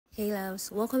Hey loves,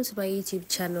 welcome to my YouTube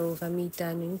channel,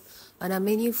 Vamidanu. And our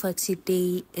menu for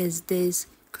today is this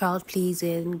crowd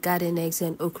pleasing garden eggs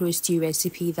and okra stew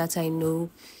recipe that I know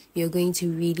you're going to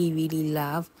really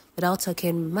love. Without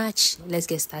talking much, let's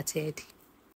get started.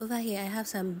 Over here, I have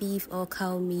some beef or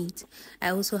cow meat. I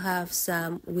also have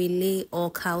some wele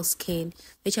or cow skin,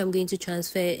 which I'm going to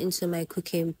transfer into my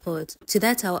cooking pot. To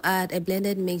that, I'll add a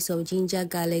blended mix of ginger,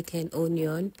 garlic, and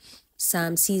onion,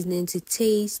 some seasoning to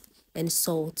taste, and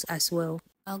salt as well.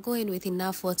 I'll go in with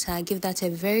enough water, give that a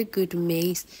very good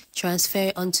mix, transfer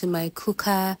it onto my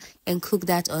cooker, and cook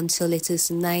that until it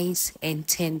is nice and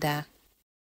tender.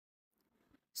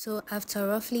 So after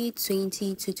roughly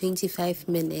 20 to 25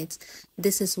 minutes,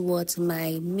 this is what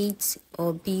my meat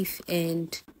or beef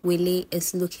and wele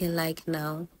is looking like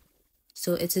now.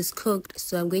 So it is cooked,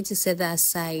 so I'm going to set that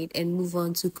aside and move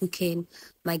on to cooking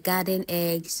my garden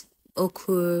eggs,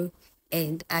 okra,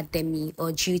 and ademi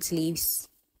or jute leaves.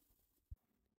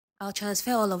 I'll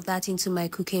transfer all of that into my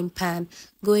cooking pan,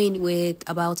 going with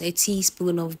about a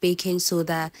teaspoon of baking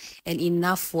soda and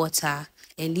enough water,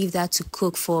 and leave that to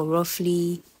cook for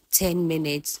roughly 10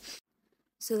 minutes.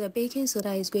 So the baking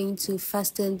soda is going to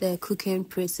fasten the cooking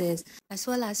process as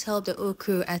well as help the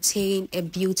okra attain a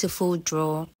beautiful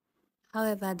draw.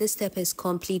 However, this step is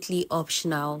completely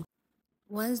optional.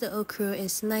 Once the okra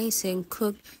is nice and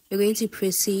cooked, we're going to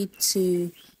proceed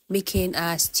to making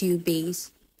our stew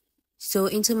base. So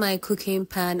into my cooking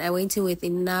pan, I went in with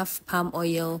enough palm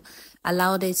oil,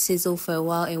 allowed it sizzle for a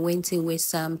while, and went in with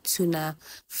some tuna.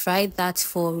 Fried that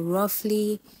for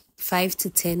roughly 5 to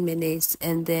 10 minutes,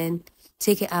 and then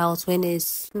take it out when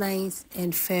it's nice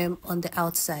and firm on the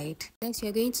outside. Next,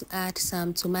 we're going to add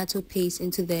some tomato paste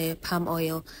into the palm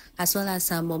oil, as well as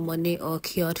some momone or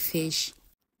cured fish.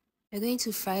 We're going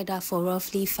to fry that for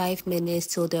roughly 5 minutes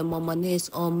till the momone is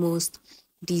almost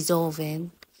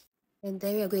dissolving. And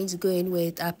then we are going to go in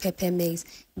with our pepper mix.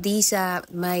 These are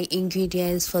my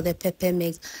ingredients for the pepper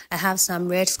mix. I have some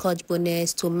red scotch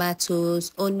bonnets,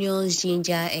 tomatoes, onions,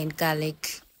 ginger, and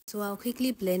garlic. So I'll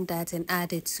quickly blend that and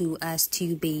add it to our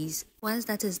stew base. Once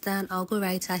that is done, I'll go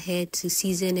right ahead to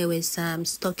season it with some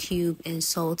stock cube and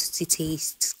salt to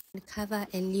taste. Cover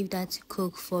and leave that to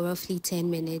cook for roughly 10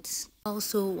 minutes.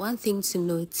 Also, one thing to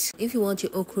note, if you want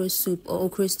your okra soup or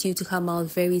okra stew to come out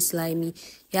very slimy,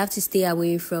 you have to stay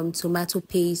away from tomato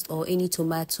paste or any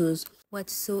tomatoes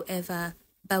whatsoever.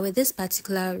 But with this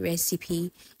particular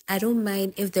recipe, I don't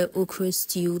mind if the okra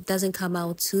stew doesn't come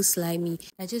out too slimy.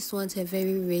 I just want a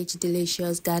very rich,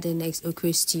 delicious garden eggs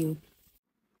okra stew.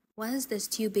 Once the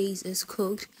stew base is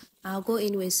cooked, I'll go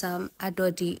in with some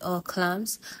adodi or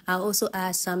clams. I'll also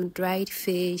add some dried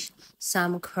fish,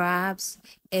 some crabs,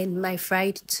 and my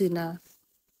fried tuna.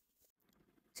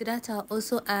 To that, I'll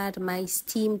also add my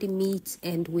steamed meat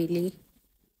and wele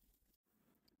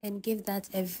and give that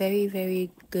a very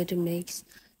good mix.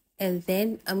 And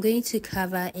then I'm going to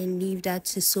cover and leave that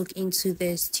to soak into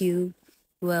the stew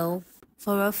well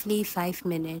for roughly 5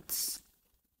 minutes.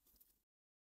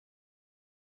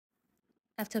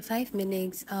 After 5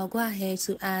 minutes, I'll go ahead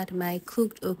to add my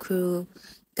cooked okra,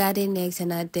 garden eggs,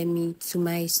 and add them to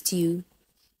my stew,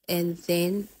 and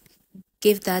then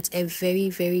give that a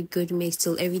very good mix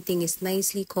till everything is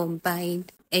nicely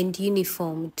combined and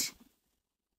uniformed.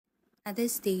 At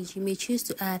this stage, you may choose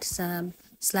to add some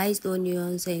sliced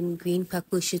onions and green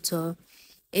pakushito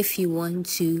if you want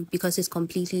to, because it's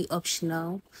completely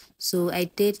optional. So I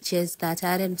did just that.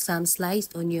 I added some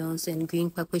sliced onions and green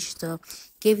paprika,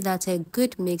 gave that a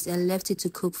good mix, and left it to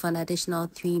cook for an additional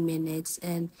 3 minutes,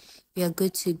 and we are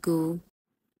good to go.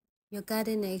 Your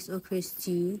garden eggs okra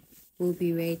stew will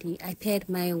be ready. I paired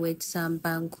mine with some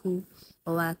banku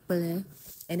or akpele,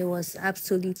 and it was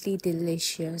absolutely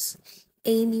delicious.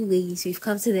 Anyways, we've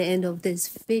come to the end of this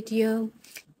video.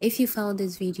 If you found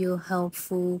this video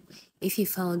helpful, if you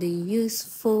found it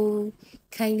useful,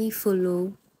 kindly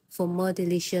follow for more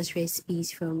delicious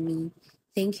recipes from me.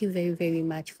 Thank you very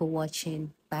much for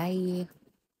watching. Bye.